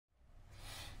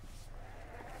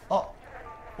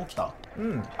起きた。う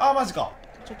ん。あ、マジか。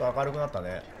ちょっと明るくなった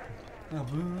ね。なん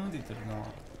かブーンって言ってる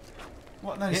な。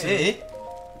わ、何して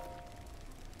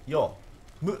る？よ、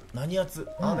何やつ、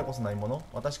あなたこそ何者？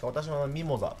私はミ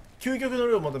モザ。究極の料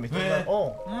理を求めて人が、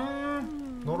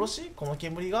のろし？この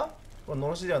煙が？これの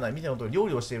ろしではない。見ての通り料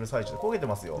理をしている最中で焦げて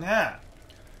ますよ。ねえ。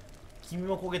君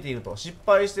も焦げていると、失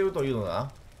敗しているというのだ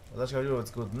な。私が料理を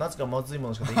作るとなぜかまずいも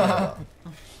のしかできないのだ。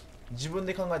自分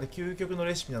で考えた究極の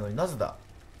レシピなのになぜだ。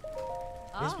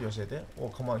レシピ教えて。お、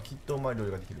構わない。きっとうまい料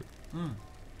理ができる。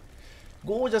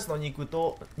ゴージャスの肉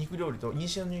料理と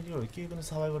西の肉料理、究極の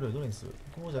サバイバル料理、どれにする？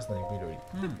ゴージャスな肉料理。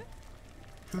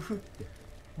ふふって。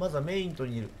まずはメインと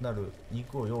なる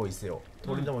肉を用意せよ。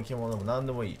鳥でも獣でも何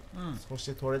でもいい。そし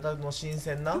て取れたての新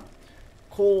鮮な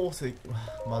鉱石、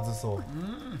まずそう。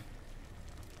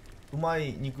うま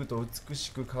い肉と美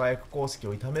しく輝く鉱石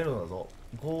を炒めるのだぞ。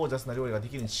ゴージャスな料理がで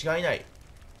きるに違いない。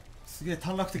すげえ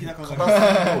短絡的な考え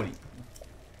方。料理。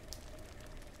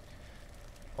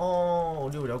お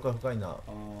料理は奥が深いな。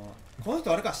この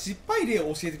人あれか、失敗例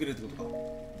を教えてくれるってこと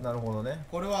か。なるほどね。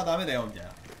これはダメだよみたい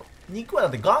な。肉はだ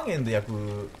って岩塩で焼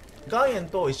く、岩塩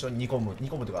と一緒に煮込むとい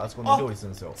うか、あそこの料理する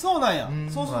んですよ。そうなんや。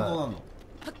そうするとどうなるの？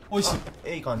美味し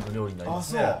い。いい感じの料理になりま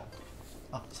すね。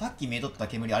あ、さっき見えとった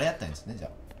煙あれやったんですね、じゃ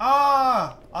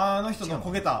あ。あの人の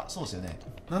焦げた。そうですよね。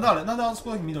なんだあれ、なんであそ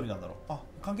こだけ緑なんだろう。あ、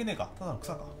関係ねえか。ただの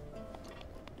草か。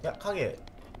いや、影で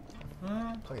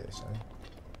したね。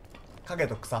影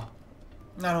と草。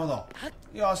なるほど。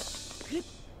よし。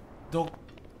どっ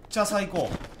ちゃさ行こ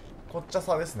う。こっちゃ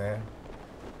さですね。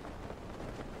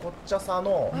こっちゃさ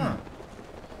の、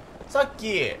さっ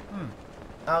き、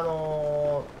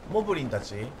モブリンた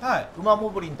ち、馬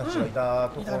モブリンたちがいた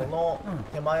ところの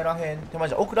手前らへん、手前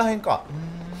じゃ奥らへんか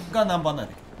が何番なん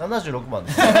だっけ？76番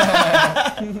です。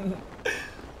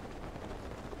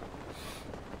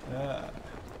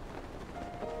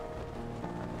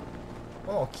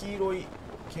黄色い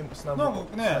なんか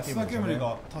ね、砂煙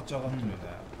が立ち上がってるよ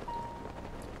ね。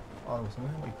でもその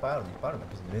辺もいっぱいあるんだ。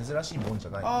別に珍しいもんじゃ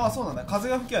ない。ああ、そうなんだ。風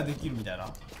が吹きゃできるみたいな。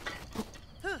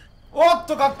おっ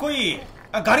と、かっこいい。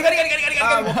あ、ガリガリガリガリガリ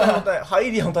ガリ。もったい。ハ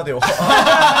イリアの盾を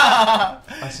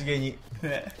足毛に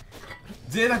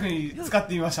贅沢に使っ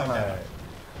てみましたみたいな。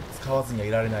使わずには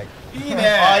いられない。いいね。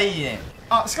あ、いいね。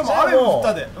あ、しかも雨も降っ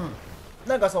たで。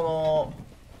なんかその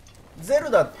ゼ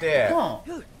ルダって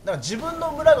なんか自分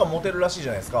の村が持てるらしいじ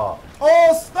ゃないですか。あ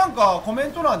あ、なんかコメ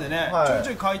ント欄でね、ちょいち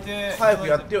ょい書いて早く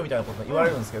やってよみたいなこと言わ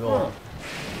れるんですけど、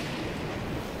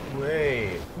う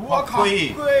わ、かっこい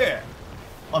い。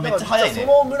あ、めっちゃ早いね。そ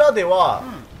の村では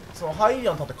そのハイリ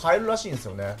アの盾買えるらしいんです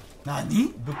よね。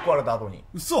何？ぶっ壊れた後に。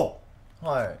嘘。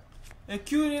はい。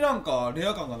急になんかレ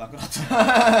ア感がなくなっ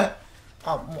た。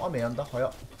あ、もう雨やんだ。早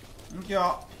っ。い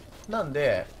や、なん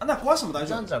で壊しても大丈夫。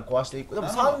じゃんじゃん壊していく。でも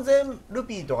3000ル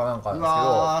ピーとかなんか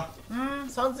なんで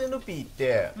すけど、3000ルピーっ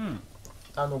て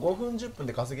5分10分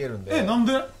で稼げるんで。なん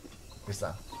で？で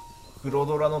さ、黒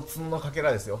ドラの角のかけ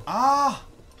らですよ。あ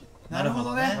あ、なるほ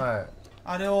どね。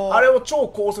あれを超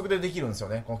高速でできるんですよ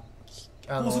ね。高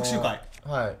速周回。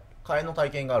はい。替えの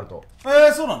体験があると。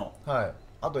そうなの？はい。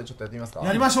後でちょっとやってみますか。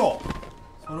やりましょ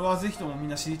う。それはぜひともみん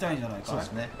な知りたいんじゃないか。そうで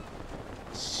すね。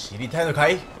知りたいのか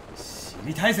い？知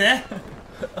りたいぜ。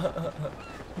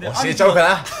教えちゃおう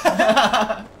か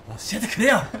な。教えてくれ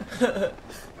よ。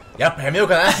やっぱやめよう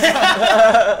かな。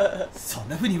そん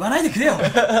な風に言わないでくれよ。っ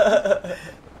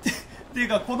ていう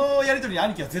か、このやりとりに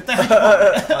兄貴は絶対入ってこ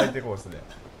う。入ってこうですね。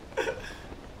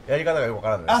やり方がよくわか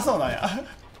らない。あ、そうなんや。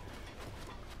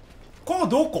この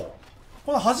どこ？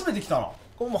この初めて来たの。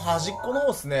これもう端っこの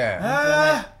方ですね。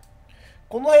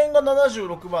この辺が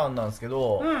76番なんですけ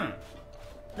ど、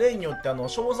例によって詳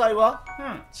細は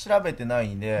調べてな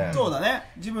いんで、そうだ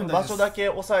ね。自分場所だけ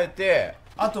押さえて、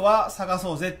あとは探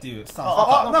そうぜっていうスタンス。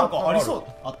あ、なんかありそう。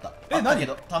あった。何？け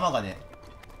ど弾がね。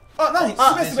あ、何？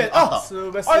すべ。あ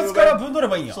いつからぶんどれ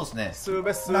ばいいんや。そうですね。す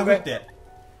べ。殴って。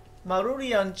マル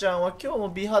リアンちゃんは今日も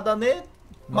美肌ね。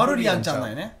マルリアンちゃんだ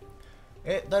よね。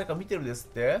誰か見てるです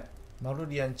って？マル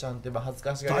リアンちゃんってば恥ず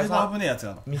かしがり屋さん。だいぶ危ねえやつ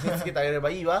やな。見せつけてあげれば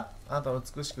いいわ。あなたの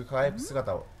美しく輝く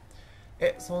姿を。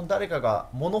その誰かが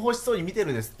物欲しそうに見て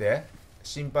るですって？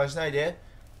心配しないで。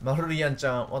マルリアンち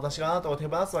ゃん、私があなたを手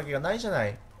放すわけがないじゃな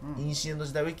い。陰の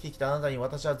時代を生きてきたあなたに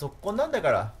私は続婚なんだ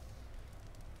から。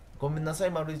ごめんなさ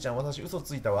いマルリちゃん、私嘘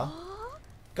ついたわ。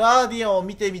ガーディアンを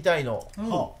見てみたいの。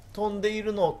飛んでい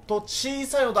るのと小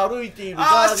さいのと歩いているガ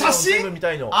ーディアンを全部見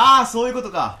たいの。ああ、そういうこと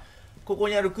か。ここ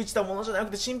にある朽ちたものじゃな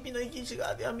くて新品の生き石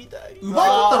ガーディアンみたい。奪い取っ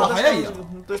たら早いやん。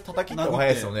本当に叩きった方が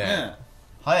早いですよね。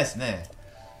早いですね。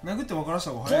殴って分からし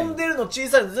た方が早い。飛んでるの小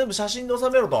さいの全部写真で収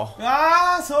めろと。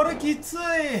ああ、それきつい。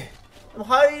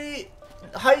ハ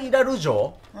イラル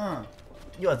城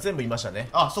今全部いましたね。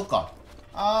あ、そっか。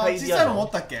あー、小さいのもおっ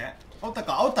たっけ？おった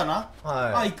か、あ、おったな。は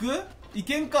い。あ、行く？行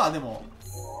けんか、でも。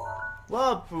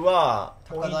ワープは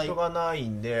ポ高台イントがない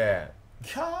んで、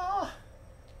キャー。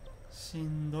し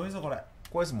んどいぞ、これ。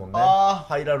これですもんね。あ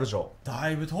ハイラル城。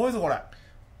だいぶ遠いぞ、これ。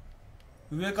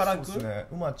上から行く？そうですね。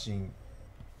馬ちん。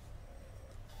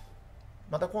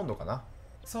また今度かな。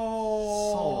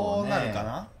そうなるか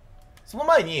な。その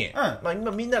前に、んまあ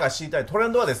今みんなが知りたいトレ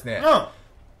ンドはですね、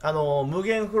無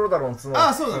限フロダロンの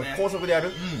あそうだね高速でやる。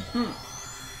うん。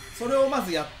それをま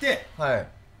ずやって、はい。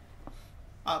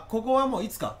あ、ここはもうい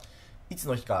つか。いつ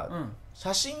の日か。うん。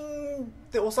写真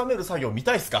で収める作業見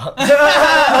たいっすか？ま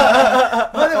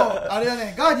あでも、あれだ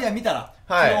ね、ガーディアン見たら、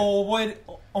はいそれを思い出す。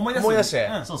思い出して。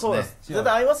うん、そうですね絶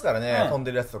対合いますからね、うん飛ん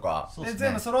でるやつとか。で、そうっすね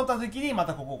全部揃った時にま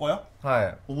たここ来よ。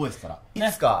は覚えてたら。い。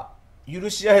いつか許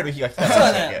し合える日が来たらそう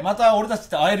だでしたっけね、また俺たちっ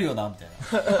て会えるよな、みたいな。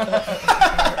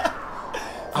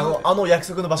あの約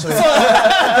束の場所で。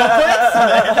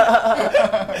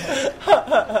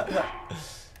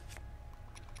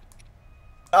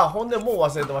あ、ほんでもう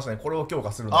忘れてましたね。これを強化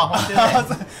するの。あ、待ってね。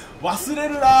忘れ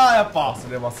るなやっぱ。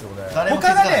忘れますよね。誰も気づ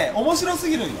かない。他がね、面白す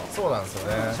ぎるんよ。そうなんですよ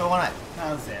ね。しょうがない。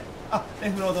なんせ。あ、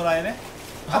フロードラへね。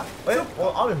雨降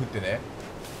ってね。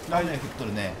雨降っと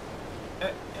るね。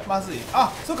まずい。あ、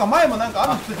そうか、前もなんか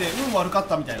雨降ってて運悪かっ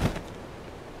たみたいな。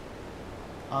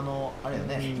あれよ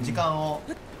ね、うん時間を。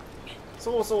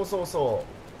そうそうそうそ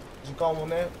う。時間を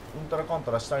ね、うんたらかん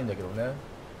たらしたいんだけどね。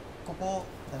ここ、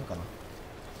なんかな。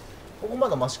ここま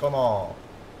だマシかな。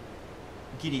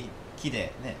木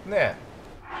でね。ねえ。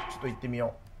ちょっと行ってみ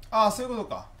よああ、そういうこと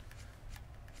か。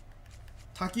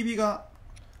焚き火が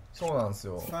う。そうなんです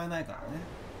よ。使えないからね。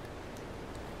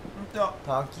ほんと。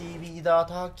焚き火だ、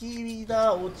焚き火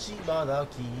だ、落ち葉だ、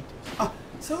木。あ、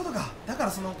そういうことか。だか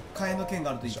らその火炎の剣が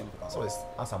あるといいってことか。そうです。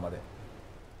朝まで。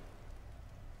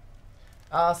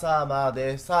朝ま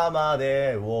で、さま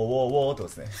で、ウォーウォーウォーってこ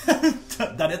とです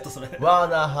ね。誰とそれ。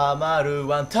罠はまる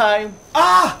ワンタイム。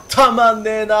あたまんね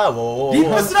えな、ウォーウォあ、ー。リ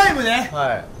ップスライムね。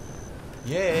はい。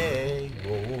イエーイ、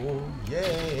ウォー、イ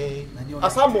エーイ。何をねあ、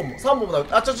3本もだ。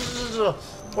あ、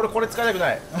これ使いたく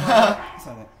ない。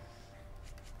そうね。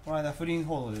この間不倫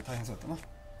報道で大変そうだっ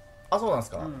あ、そうなんで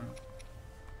すか。たな。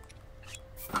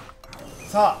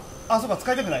さあ、そうか、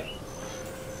使いたくない。よ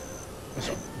い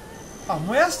しょ。あ、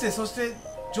燃やしてそして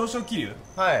上昇気流。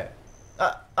はい。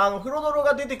フロドロ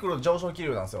が出てくる上昇気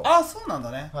流なんですよ。あ、そうなん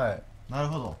だね。はい。なる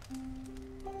ほど。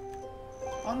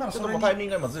あんなのちょっとそれに。もうタイミン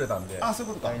グが今ずれたんで。あ、そうい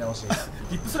うことか。やり直し。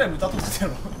リップスライム歌っとってや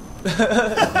ろ。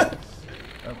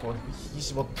こう引き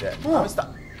絞って。うんあ、ミスった。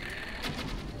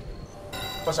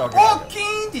パシャお開けー、キ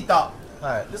ーンっていった。た。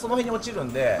はい。でその辺に落ちる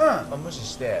んで、うんまあ無視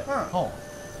して、ほ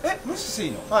無視してい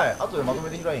いの？はい。後でまとめ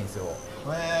て開いいんですよ。う。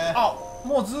あ、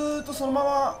もうずーっとそのま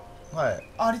まはい。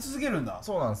あり続けるんだ。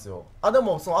そうなんですよ。あ、で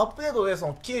もそのアップデートで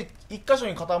一箇所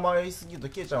に固まりすぎると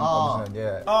消えちゃうかもしれな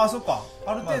いんで、ああ、そっか。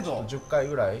あるまあ程度。ちょっと10回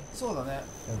ぐらい。そうだね。やっ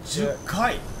て10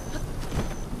回。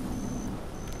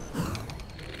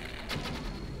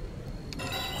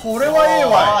これはええ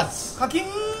わあい。カキーンっ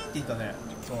て言ったね。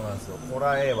そうなんですよ。ホ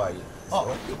ラー AY ですあよ。、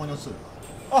横に落ちる。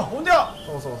あ、ほんでや。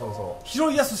そうそうそうそ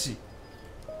広いやすし。う。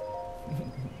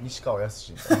西川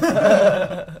康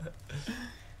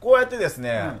こうやってです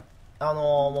ね、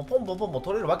もうポンポンポンポン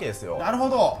取れるわけですよ。なるほ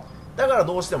ど。だから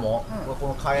どうしても、うんこ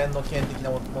の火炎の剣的な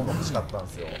ものが欲しかったん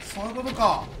ですよ。そういうこと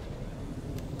か。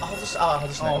外した。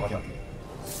外しない。よかった。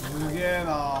すげえ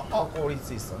な。あ、効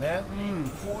率いいっすよね。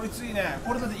効率いいね。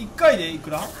これだって1回でいく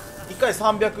ら？ 1回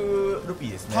300ルピ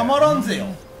ーですね。たまらんぜよ。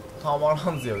たま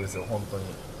らんぜよですよ、本当に。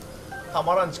た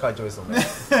まらんち会長ですよね。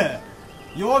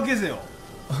夜明けぜよ。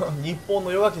日本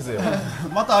の夜明けぜよ。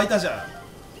また開いたじゃん。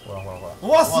ほらほらほら。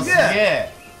うわ、すげ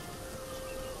え。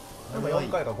でも4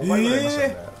回か5回ぐらいいましたよ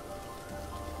ね。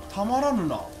たまらぬ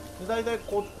な。で大体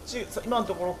こっち、今の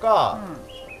ところか、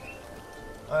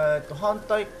反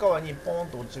対側にポン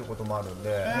と落ちることもあるん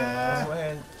で、その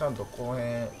辺ちゃんとこの辺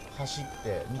走っ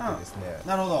て見てですね、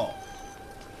なるほど。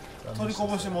取りこ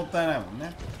ぼしもったいないもん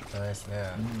ね。じゃないですね、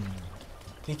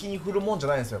敵に振るもんじゃ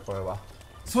ないんですよ、これは。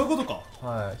そういうことか。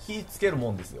はい、火つけるも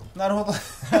んですよ。なるほど。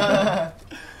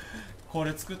こ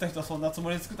れ作った人はそんなつも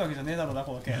りで作ったわけじゃねえだろうな、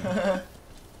この剣。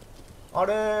あ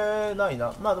れない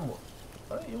な。まあでも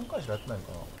あれ4回しかやってないの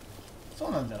かな。そ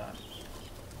うなんじゃない？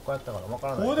他やったから分か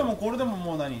らない。これでも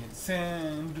もう何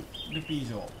1000ルピー以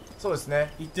上そうです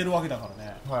ね。いってるわけだから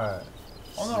ね。は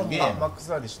い。あんなのもうすげえマック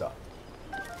スラでした。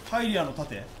ハイリアの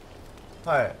盾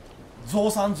はい。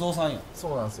増産や。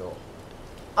そうなんですよ。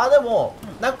あ、でも、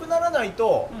なくならない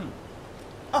と、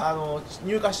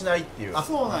入荷しないっていう。あ、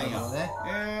そうなんやなるほどね。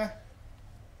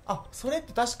あ、それっ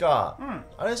て確か、うん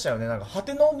あれでしたよね、なんか果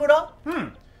ての村う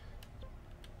ん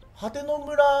果ての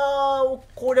村を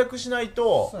攻略しない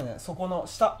と、そうだね、そこの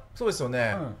下。そうですよ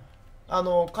ね、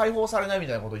解放されないみ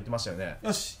たいなこと言ってましたよね。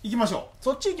よし、行きましょ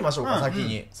そっち行きましょうか、うん先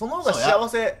に。その方が幸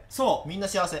せ。う。そう。みんな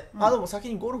幸せ。あ、でも先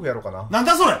にゴルフやろうかな。なん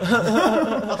だそれ。あ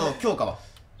と強化は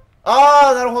あ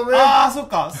ー、なるほどね。ああ、そっ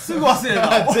か、すぐ忘れるな。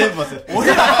全部忘れ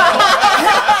俺ら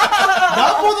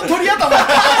乱暴の鳥頭。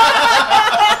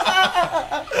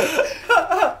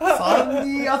3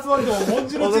人集まると文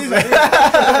字のチームね。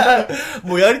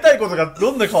もうやりたいことが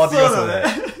どんどん変わってきますよね。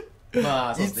ま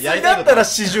あそういつですね、やりになったら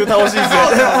始終倒しいんですよ。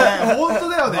本当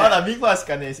だよね。まだミファし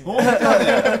かねえし。本当だ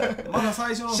ね。まだ最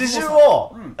初の始終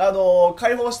をうん、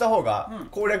解放した方が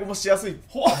攻略もしやすい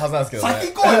はずなんですけどね。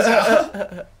先行こうよ、じゃあ。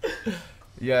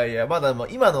いやいや、まだもう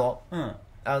今の、うん。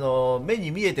目に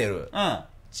見えてるうん。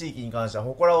地域に関しては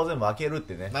祠を全部開けるっ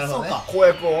てね、なるほどね。そうか公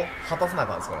約を果たさなあ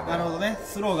かんですからね。なるほどね。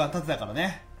スローガン立てたから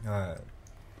ね。はい。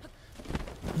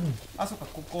あ、そっか、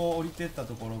ここ降りてった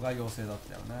ところが妖精だっ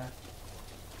たよね。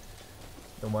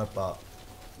でもやっぱ、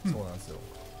そうなんですよ。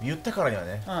言ったからには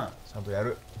ね、うん。ちゃんとや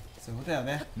る。そういうことだよ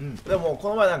ね。でもこ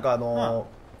の前なんか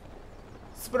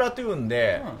スプラトゥーン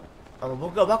で、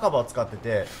僕がバカバ使って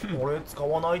て、俺使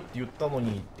わないって言ったの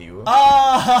にっていう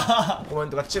あコメン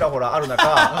トがちらほらある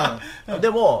中、で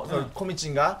も、うんコミチ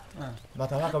ンがあ。うん。ま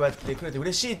たバカバやってくれて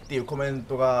嬉しいっていうコメン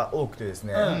トが多くてです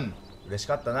ね、うん嬉し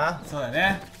かったな。そうだよ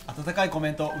ね。温かいコメ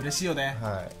ント嬉しいよね。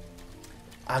はい。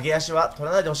上げ足は取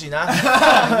らないでほしいな。だ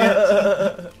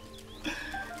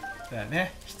よ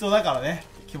ね。人だからね。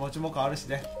気持ちも変わるし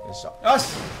ね。よいしょ。よ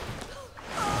し。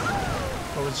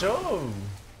こんにちは。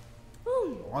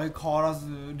相変わらず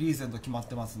リーゼント決まっ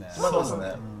てますね。決まってますね。うん。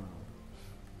よ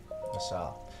っし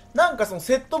ゃ。なんかその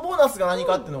セットボーナスが何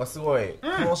かっていうのがすごい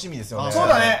楽しみですよね。そう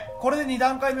だね。これで2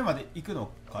段階目まで行くの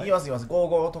かい。いきますいきます。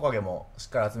55トカゲもしっ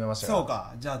かり集めましたから。そう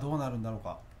か。じゃあどうなるんだろう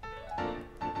か。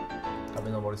壁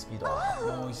登りスピード。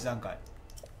もう1段階。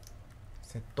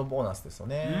セットボーナスですよ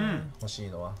ね。うん欲しい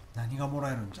のは。何がもら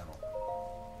えるんじゃろ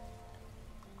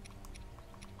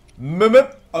むむ。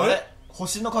あれ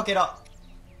星のかけら。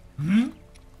う。ん？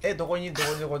どこにえ、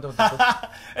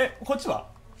こっちは？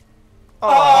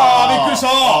あびっくりした。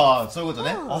ああ、そういうこと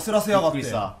ね。焦らせやがって。びっく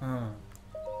りしたうん。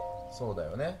そうだ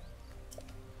よね。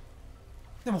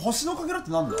でも星のかけらって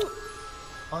なんだ？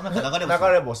あ、なんか流れ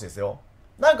流れ星ですよ。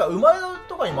なんか馬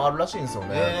とかにもあるらしいんですよ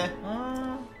ね。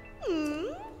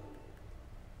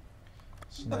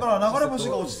だから流れ星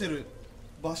が落ちてる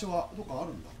場所はどこかあ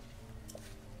るんだ。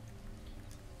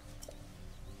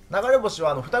流れ星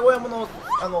は双子山の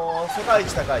世界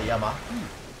一高い山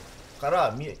か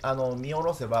ら見下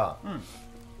ろせば、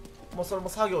もうそれも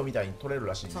作業みたいに取れる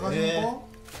らしいんで、探しに行こ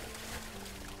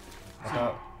ま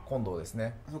た今度です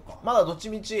ね。う。そっか。まだどっち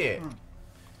みち、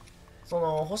そ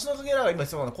の星のかけらが今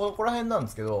必要なのはここら辺なんで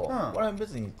すけど、ここら辺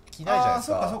別に着ないじゃないで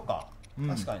すか。あー、そっかそっ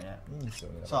か。確かにね。いいんです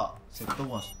よね。さあ、セット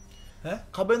ボーナス。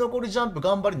壁残りジャンプ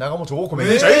頑張り長持ち大米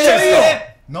めっちゃいいじゃないです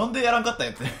か。なんでやらんかったん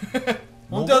やって。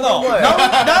本当やな。僕も前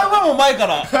何話も前か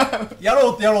らや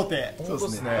ろうってやろうって。本当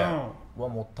ですね。うわ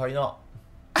もったいな。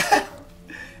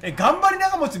頑張り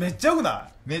長持ちめっちゃよくな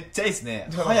めっちゃいいっすね。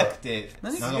早くて。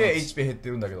何すげえ HP 減って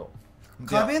るんだけど。い？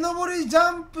壁登りジ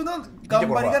ャンプの頑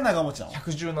張りが長持ちなの。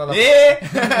 117。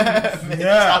めっち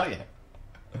ゃあるやん。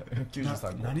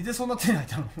 93何でそんな手に入っ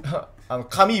たの？個。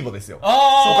カミーボですよ。お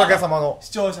あかげさまの。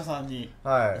視聴者さんにい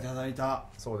はい。ただいた。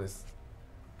そうです。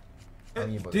カ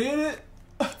ミーボでです。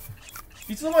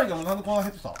いつの間にかなんでこんな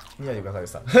減ってた？見ないでくださいで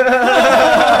した。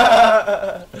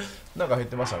なんか減っ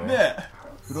てましたね。ね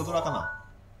フロドラかな。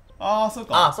ああ、そう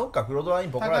か。あ、そっか、フロドライ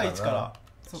ン僕らだ高いな。位置から。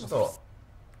ちょっと、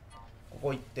こ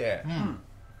こ行って、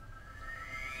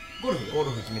ゴルフ。ゴ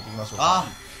ルフ決めていきましょうか。あ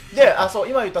で、そう、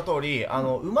今言った通り、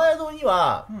馬宿に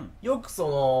は、うんよく宝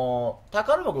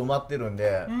箱埋まってるん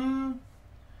で、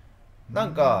な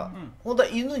んかうん、本当は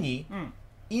犬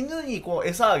にこう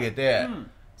餌あげて、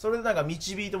それでなんか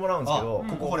導いてもらうんですけど、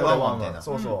あこれワンワンみたいな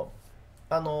そうそ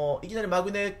う。いきなりマ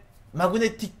グネテ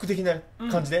ィック的な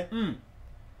感じで、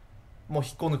もう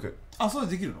引っこ抜く。あ、そう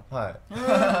できるの？はい。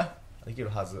できる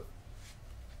はず。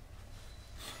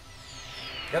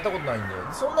やったことないんで、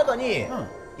その中に、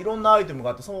いろんなアイテムが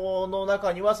あって、その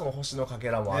中にはその星のかけ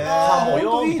らもあるかも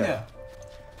よみたいな、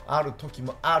ある時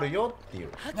もあるよっていう。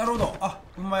なるほど。あ、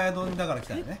馬宿にだから来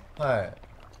たんだね。はい。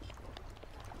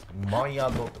マイヤ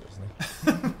ードってことですね。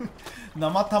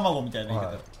生卵みたいな言い方。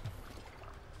はい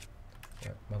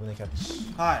マグネキャッ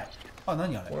チ。はい。あ、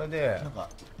何あれ？これでなんか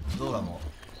ドーラの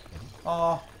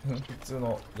あ普通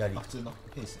の槍。普通の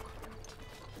フェイスか。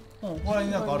あ、ここら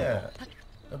になんかあるね、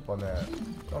やっぱね、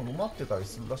埋まってたり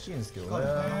するらしいんですけど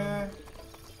ね。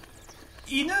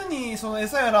犬にその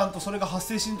餌やらんとそれが発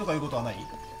生しんとかいうことはない？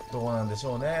どうなんでし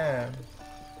ょうね。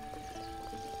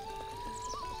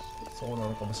そうな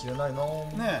のかもしれないな。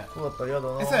ねそうだったら嫌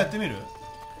だな。餌やってみる、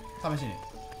試しに。や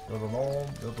だな、や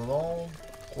だな。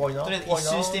怖いな。とりあえず一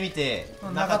周してみて、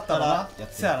なかったらやってみ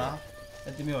て。せやな、や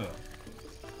ってみようよ。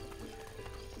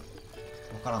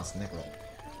分からんっすねこれ。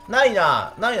ない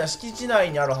な、ないな。敷地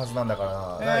内にあるはずなんだから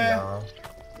な。ないな。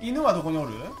犬はどこにお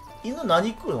る？犬何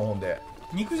食うのほんで。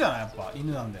肉じゃない、やっぱ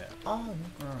犬なんで。あ、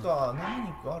肉か。何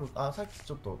肉ある？あ、さっき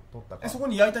ちょっと取ったか。そこ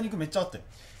に焼いた肉めっちゃあって。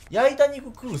焼いた肉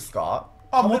食うっすか？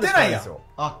あ、持てないやん。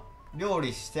あ、料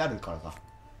理してあるからか。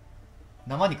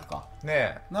生肉か。ね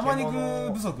え、生肉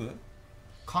不足？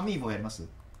紙棒やります？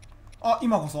あ、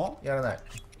今こそやらない。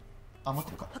あ、持っ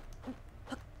てるか。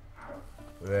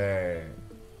うえ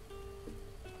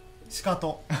しか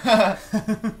と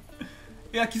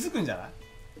いや、気づくんじゃな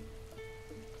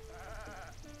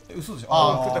い？嘘でしょ。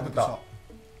あー、食った食った。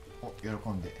お、喜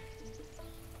んで。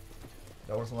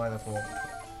じゃあ俺その間こう。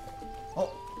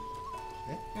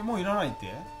え、もういらないっ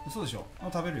て？嘘でしょ。も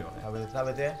う食べるよね。食べて食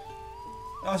べて。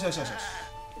よしよしよしよし。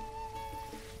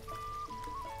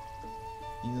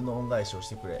犬の恩返しをし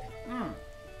てくれ。うん。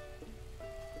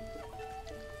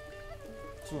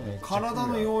そうね、体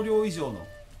の容量以上の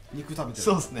肉食べてる。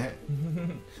そうですね。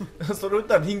それを言っ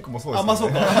たらリンクもそうですよね。あ、まあそ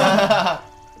うか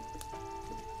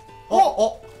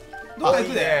お、どっか行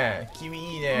くで。ね。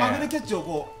君いいね。マグネキャッチを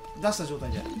こう出した状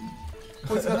態で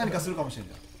こいつが何かするかもしれん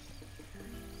じゃん。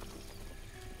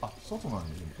あ、外な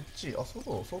んで。こっち、あ、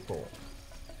外。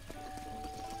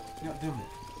いや、でも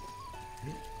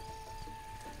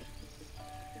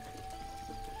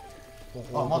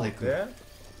あ、まだ行く。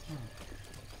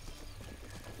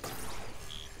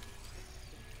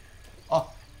あ、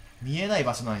見えない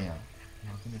場所なんや。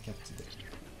マグネキャッチで。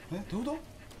え、どういうこ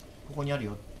ここにある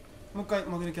よ。と？もう一回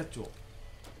マグネキャッチを。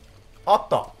あっ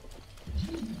た。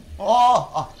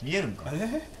あ、見えるんか。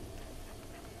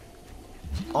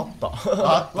あった。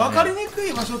あ、分かりにく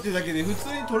い場所っていうだけで普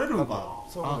通に取れるのか。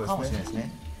そういうあ、かもことですね。しれないです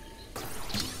ね。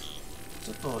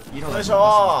ちょっと色が。よいしょ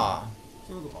ー。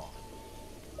そういうこと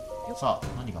か。さあ、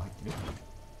何が入ってる？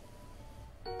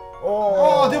お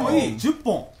ー、ああ、でもいい。10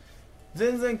本。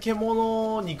全然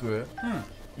獣肉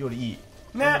よりいい。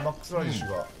ね。マックスラディッシュ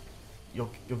が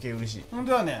余計嬉しい。本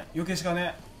当だね。余計しか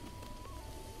ね。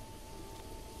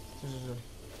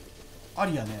あ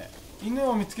りやね。犬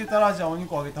を見つけたらじゃあお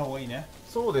肉をあげた方がいいね。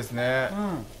そうですね。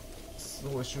うす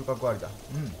ごい収穫ありだ。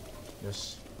よ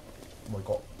し、もう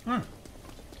行こん。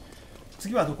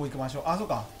次はどこ行きましょう。あ、そう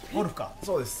か。ゴルフか。う。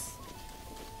そうです。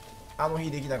あの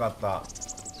日できなかった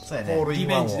そうやね。ホールイン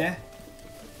ワンを。リベンジね。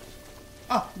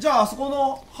あ、じゃああそこ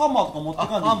のハンマーとか持ってかん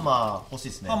でいい？ハンマー欲しい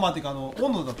ですね。ハンマーっていうか温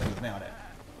度だったけどね、あれ。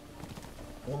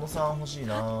小野さん欲しい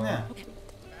な。ね。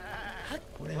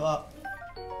これは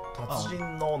達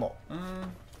人の斧。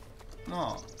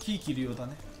まあ木切るようだ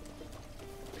ね。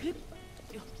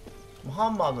もうハ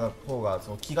ンマーの方が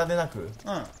その気兼ねなくうん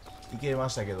いけま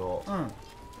したけど、うん。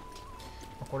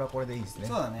これはこれでいいですね。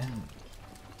そうだね。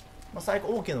まあ、最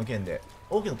高王家の剣で、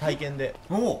王家の体験で。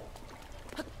おお。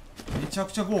めちゃ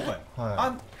くちゃ豪華よ。は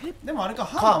あ、でもあれか、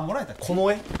ハンマーもらえたっけ？この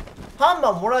絵ハン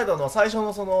マーもらえたのは最初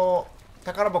のその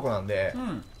宝箱なんで、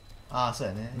ああ、そう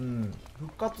やね。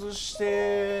復活し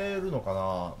てるのか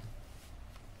な。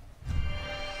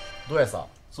どうやさ。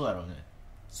そうやろうね。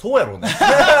そうやろうね。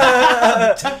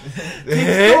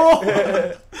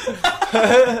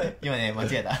今ね、間違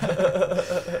えた。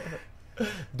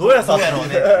どうやさ。そうやろう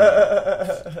ね。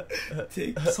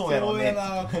そうやろうね。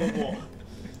な、この子。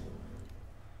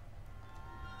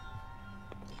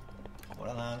こ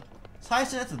れな、最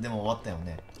初のやつでも終わったよ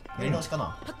ね。やり直しか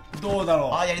な。どうだろ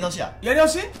う。ああ、やり直しや。やり直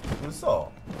し？う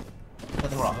そ。だっ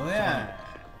てほら、そうね。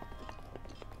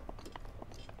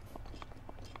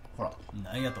ほら、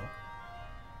何やと？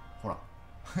ほら。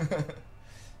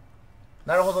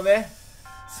なるほどね。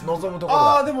望むところ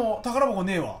ああ、だ。でも宝箱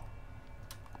ねえわ。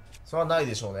それはない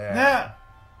でしょうね。ね。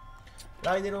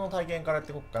ライデルの体験からやっ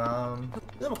ていこっかな。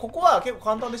でもここは結構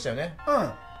簡単でしたよね。う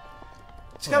ん。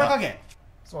力加減。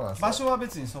そうなんですよ。場所は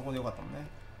別にそこでよかったもんね。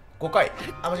5回。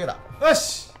あ、間違えた。よ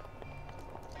し。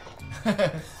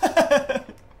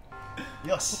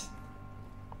よし。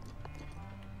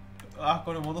あ、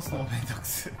これ戻すのもめんどく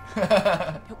せえ。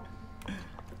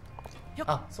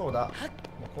あ、そうだ。も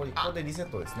うここでリセッ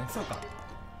トですね。そうか。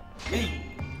えい。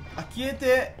あ、消え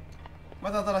て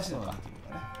また新しいのができるん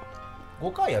だね。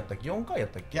5回やったっけ ?4 回やっ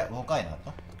たっけ？いや、5回なか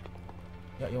っ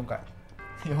いや、4回。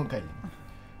た。4回で。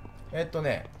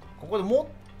ここでも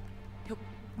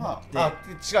まで、違う。あ、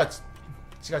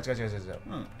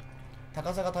うん。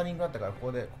高さが足りんくなったから、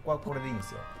ここはこれでいいんで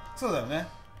すよ。そうだよね。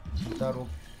ギターロッ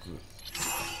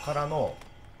クからの、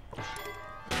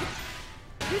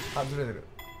あ、ずれてる。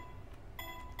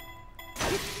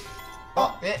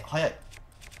あ、早い。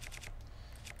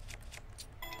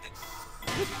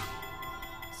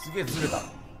すげえずれた。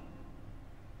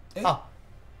えあ、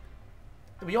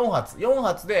でも4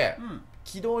発でうん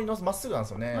軌道に乗せまっすぐなんで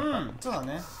すよね。やっぱうんそうだ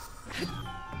ね。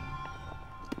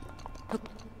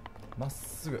まっ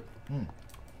すぐ。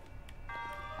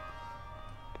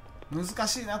難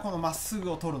しいなこのまっすぐ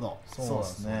を取るの。そうなんで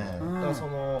すね。うんだからそ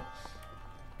の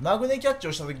マグネキャッチ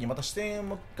をした時にまた視点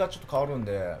がちょっと変わるん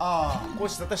で、あこれ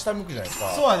絶対下向くじゃないですか。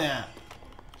あそうだね。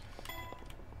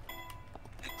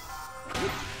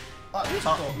あち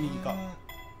ょっと右か。いや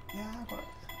ーこれ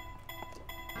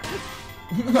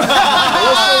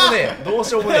どう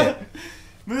しようもねえ。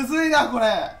むずいなこ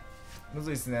れ。む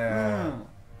ずいっすね。うん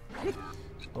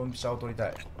ドンピシャを取りた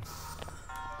い。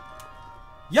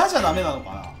嫌じゃダメなの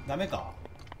かな。ダメか。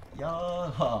いや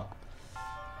ー、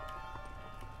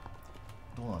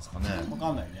どうなんですかね。わ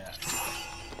かんないね。やっ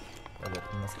て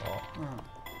みますか。うん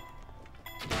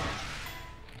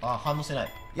あ、反応してな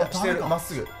い。いや、してる。ダメかまっ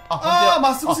すぐ。ああ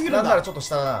まっすぐすぎるんだ。なんならちょっと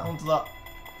下だな。本当だ。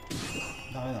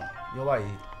ダメだ。弱いな。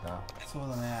そう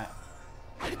だね。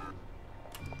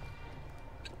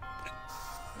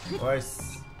弱いっ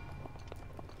す。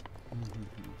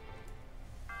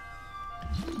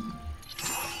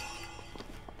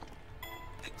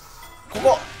こ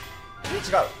こ違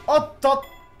う。おっと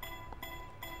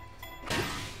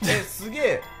すげ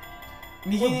え。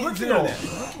右に武器のずれるね。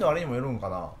あれにもよるんか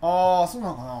な。ああそうな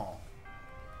のか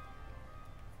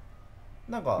な。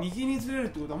なんか右にずれるっ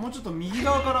てことはもうちょっと右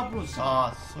側からアプローチした。あ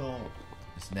あ、そう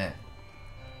ですね。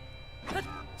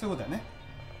そういうことだよね。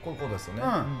こういうことですよね。うん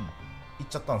行っ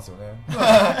ちゃったんですよね。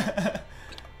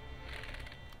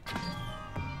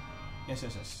よしよ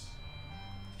しよし。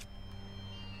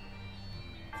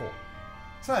こう。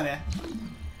そうだね。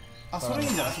あそれい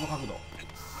いんじゃない。その角度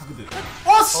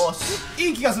おしおし、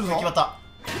いい気がするぞ。決まった。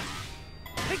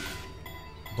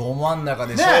ど真ん中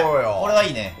でしょうよ。これは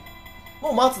いいね。も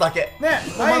う待つだけ。ね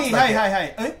はいはいはいは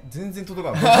い。え全然届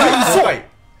かない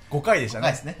5回でしたね。な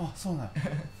いですね。あそうなん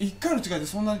一回の違いで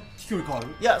そんな飛距離変わる。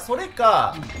いや、それ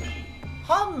か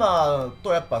ハンマー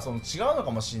とやっぱその違うのか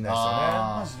もしれないですよね。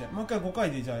マジでもう一回5回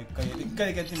でじゃあ1回だ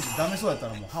けやってみてダメそうやった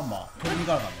らもうハンマー取りに行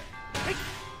かなかったね。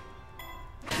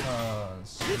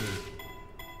3、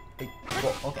4、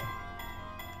5、オッケー。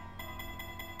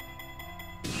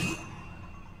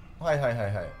はいはいは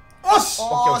いはい。おしオッ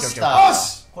ケーオッケーオッケーしたよ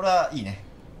し。これはいいね。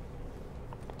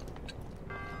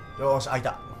よーし、開い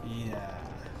た。いいね。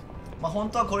まあ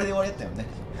本当はこれで終わりだったよね。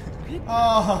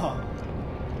あ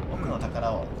奥の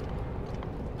宝を。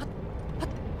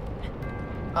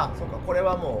あ、そうか、これ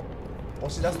はもう押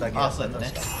し出すだけだあ、そうだった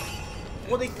ね。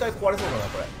ここで一回壊れそうだな、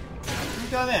これ。本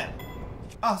当はね。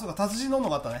あそうか達人のもの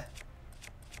があったね。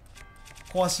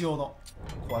壊し用の。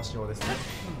壊し用ですね。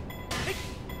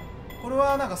これ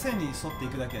はなんか線に沿ってい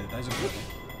くだけで大丈夫だ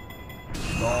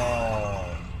ね。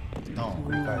ドーン。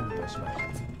振り返っておしまい。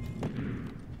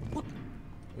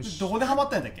よし。どこでハマっ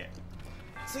たんだっけ。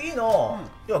次の、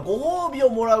要はご褒美を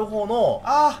もらう方の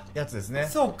あやつですね。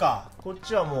そうか。こっ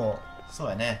ちはもそう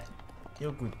やね。う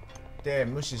よくって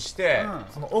無視して、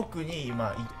その奥に今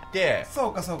行ってそ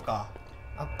うかそうか。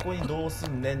あっこにどうす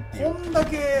んねんっていう。こんだ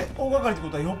け大掛かりってこ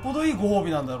とはよっぽどいいご褒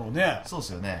美なんだろうね。そうっ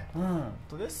すよね。本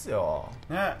当ですよ。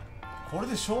ね。これ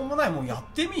でしょうもないもんやっ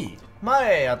てみ。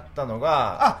前やったの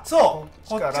があそう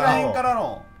こっちこっちからのらへんから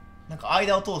の。なんか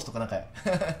間を通すとかなんか。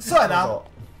そうやな。そ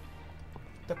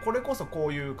うでこれこそこ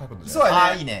ういう角度じゃそうない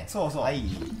やね。いいね。そうそう。いい。いい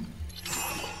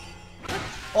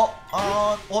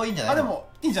んじゃない。あでも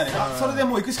いいんじゃないか。それで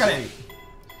もう行くしかない。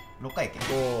 6回やっけ。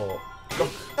5、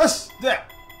6。よしで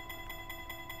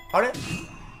あれ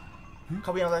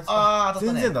株やないですか。あー当たっ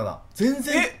たね全然だな。全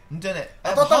然んじゃね。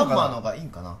当たったんかなハンマーの方がいいん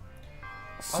かな。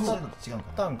そう当たるのと違うんか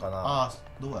な。たんかな。ああ、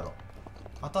どうやろう。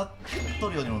当たっと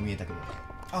るようにも見えたけど。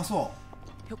あそ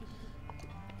う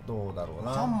どうだろう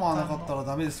な。ハンマーなかったら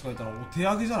ダメですとか言ったらお手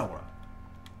上げじゃないこれ。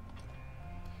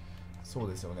そう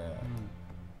ですよね。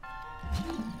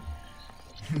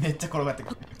めっちゃ転がってく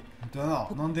る。本当やな。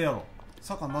なんでやろ。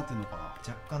坂になってんのかな。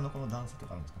若干のこの段差と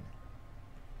かあるんですかね。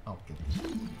あ、オッケー。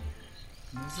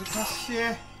難しい。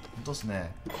本当っす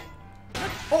ね。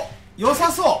お良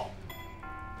さそも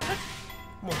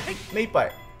う目いっぱい。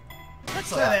う。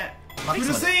そうやね。フ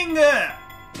ルスイング。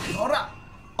ほら。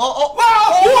おわあ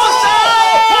おっし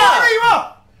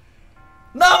ゃ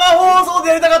ー。生放送で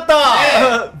やりたかった。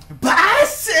バッ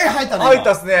シー入ったね。入っ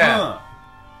たっすね。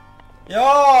よ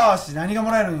ーし何が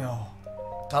もらえるんよ。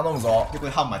頼むぞ。でこ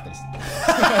れハンマーやったりする。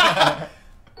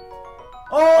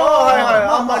あはいはい。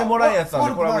あんまりもらえんやつなん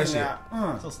でこれは嬉しい。うん。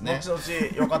そうっすね。後々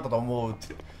良かったと思うっ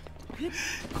て。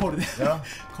これでな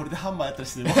これでハンマーやったり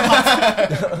して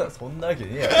そんなわけ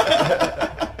ねえや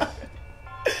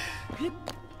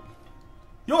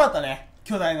よかったね、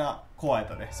巨大なコアやっ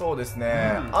たね。そうです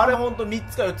ね、うんあれほんと3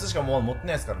つか4つしかもう持って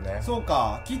ないですからね。そう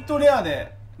か、きっとレア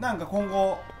でなんか今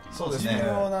後そうですね重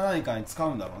要な何かに使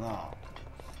うんだろうな。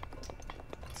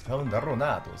使うんだろう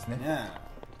なってことですね。ね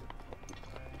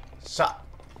しゃ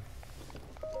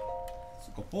え、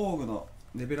そっか、防具の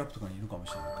レベルアップとかにいるかも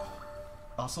しれないか。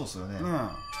あ、そうっすよね。うん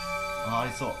あ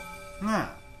りそう。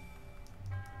ね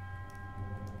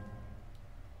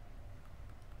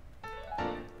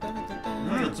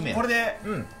4つ目や。これで、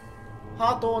うん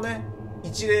ハートをね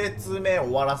1列目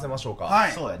終わらせましょうか。は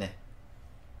い、そうやね。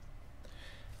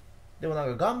でもなん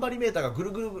か頑張りメーターがぐ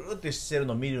るぐるぐるってしてる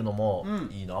の見るのもう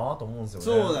んいいなと思うんですよね。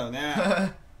そうだよね。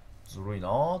ずるいな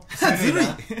ーってずるい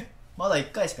まだ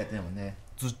1回しかやってないもんね。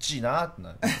ずっちいなーって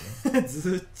なるんですよね。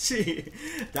ずっちい。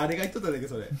誰が言っとったんだっけ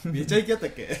それ。めちゃイケやったっ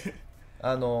け。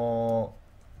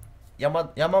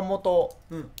山本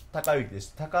うん孝之でし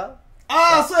た。あ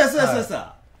あ、そうやそうやそうはいやそう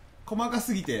や。細か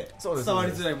すぎてそうです伝わ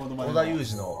りづらいものまで織田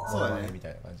裕二のモノマネそうだねみた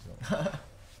いな感じの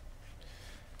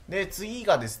で次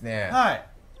がですね、はい。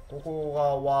ここが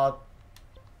終わっ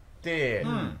て、う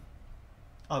ん。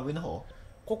あ、上の方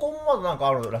ここもまだなんか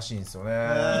あるらしいんですよね。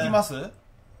行きます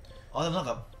あ、でもなん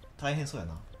か大変そうや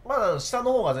な。まだ下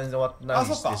の方が全然終わってないあ、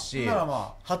そっか。ですし、なら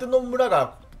ま果ての村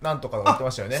がなんとか言って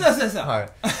ましたよあ。ね。そうやそうやそうや。はい。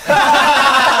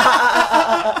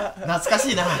懐か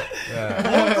しいな。ほ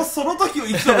んとその時を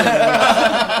生きとるんだよ。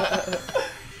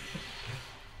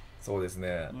そうです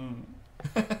ねう。ん。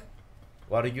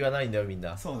悪気はないんだよみん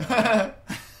な。そうだね。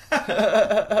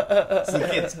すげ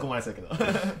え突っ込まれそうやけど。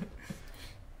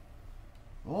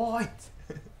おーいっつっ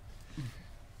て。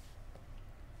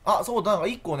あ、そうだ、なんか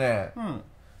一個ね、うん。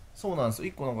そうなんですよ。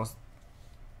一個なんか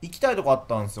行きたいとこあっ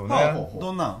たんですよね。ほうほう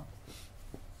どんなん？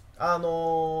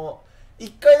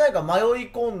一回なんか迷い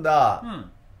込んだうん。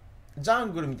ジャ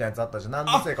ングルみたいなやつあったじゃん。何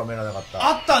のせいかも得らなかった。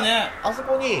あったね。あそ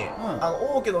こに、ん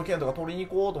王家の剣とか取りに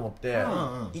行こうと思って、うんう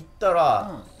ん行った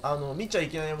ら、見ちゃい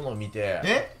けないものを見て、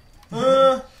えう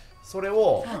ん。それ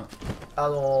を、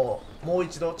もう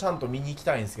一度ちゃんと見に行き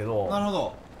たいんですけど、なるほ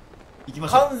ど。行きま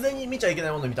しょう。完全に見ちゃいけな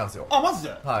いものを見たんですよ。あ、マジで？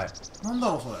はい。なんだ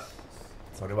ろうそれ。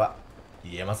それは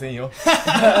言えませんよ。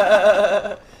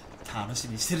楽し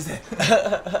みにしてるぜ。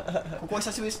ここ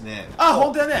久しぶりですね。あ、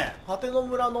本当やね。果ての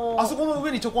村のあそこの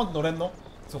上にちょこんと乗れんの？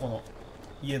そこの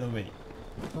家の上に。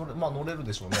まあ乗れる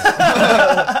でしょうね。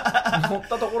乗っ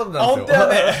たところであ、なんですよ。本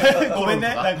当やね。ごめん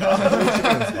ね。そうなんかどうしてく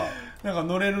るんですか。なんか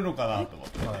乗れるのかなと思っ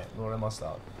て。はい、乗れまし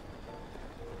た。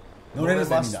乗れる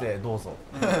ぜましてどうぞ。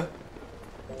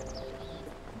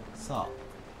さ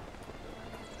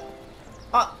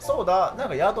あ、そうだ、なん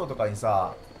か宿とかに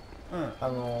さ、うん。う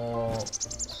ん。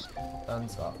なんで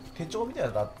すか、手帳みたいな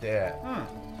のがあって、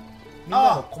みん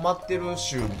なの困ってる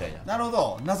集みたいな。なるほ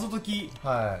ど。謎解き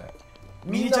はい。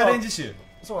ミニチャレンジ集。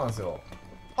そうなんですよ。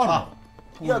あ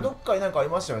るの？いや、どっかになんかあり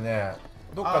ましたよね。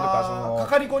どっかとかか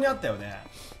かりこにあったよね。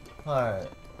は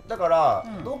い。だから、う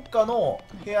んどっかの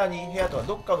部屋とか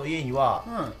どっかの家には、う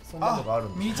ん。そんなのがあるん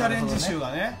ですよ。ミニチャレンジ集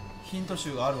がね、ヒント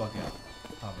集があるわけや。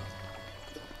多分。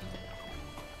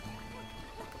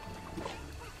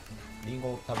リン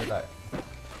ゴ食べたい。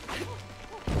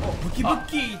お、ブキブ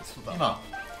キーっつっとあ、った。今、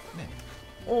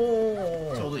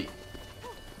おお。ちょうどいい。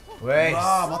ウェイう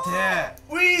わあ、待て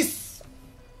ウィス。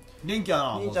ー。元気や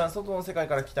な。兄ちゃん、外の世界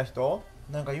から来た人、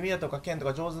なんか弓矢とか剣と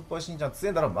か上手っぽいしんちゃん強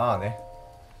えんだろ。まあね、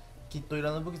きっとい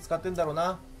ろんな武器使ってんだろう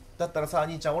な。だったらさ、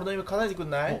兄ちゃん俺の夢叶えてく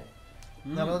んない？う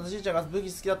ん。なんかじいちゃんが武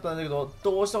器好きだったんだけど、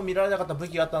どうしても見られなかった武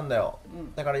器があったんだよ。う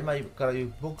んだから今から言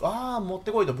う、持っ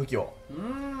てこいと武器を。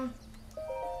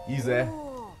いいぜ。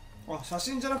あ、写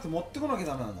真じゃなくて持ってこなきゃ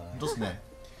ダメなんだね。どうっすね。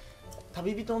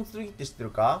旅人の剣って知ってる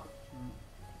か？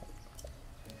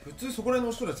普通そこら辺の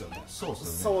押しとるやつよね。そうっすよ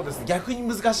ね。そうです、逆に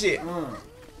難しい。うん。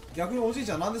逆におじい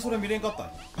ちゃんなんでそれ見れんかった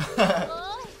ん？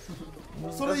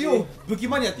それよう武器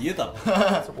マニアって言えたの？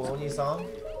そこお兄さん、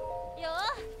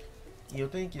いいお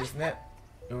天気ですね。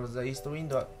ヨルザイーストウィン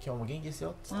ドは今日も元気です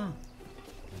よ。うん。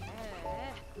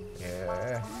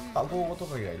あ、ゴーゴト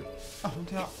カゲがいる。あ、本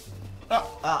当や。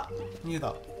あ、逃げ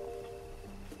た。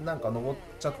なんか登っ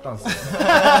ちゃったんですよ。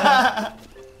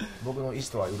僕の意思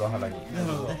とは裏腹に。な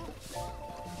るほど。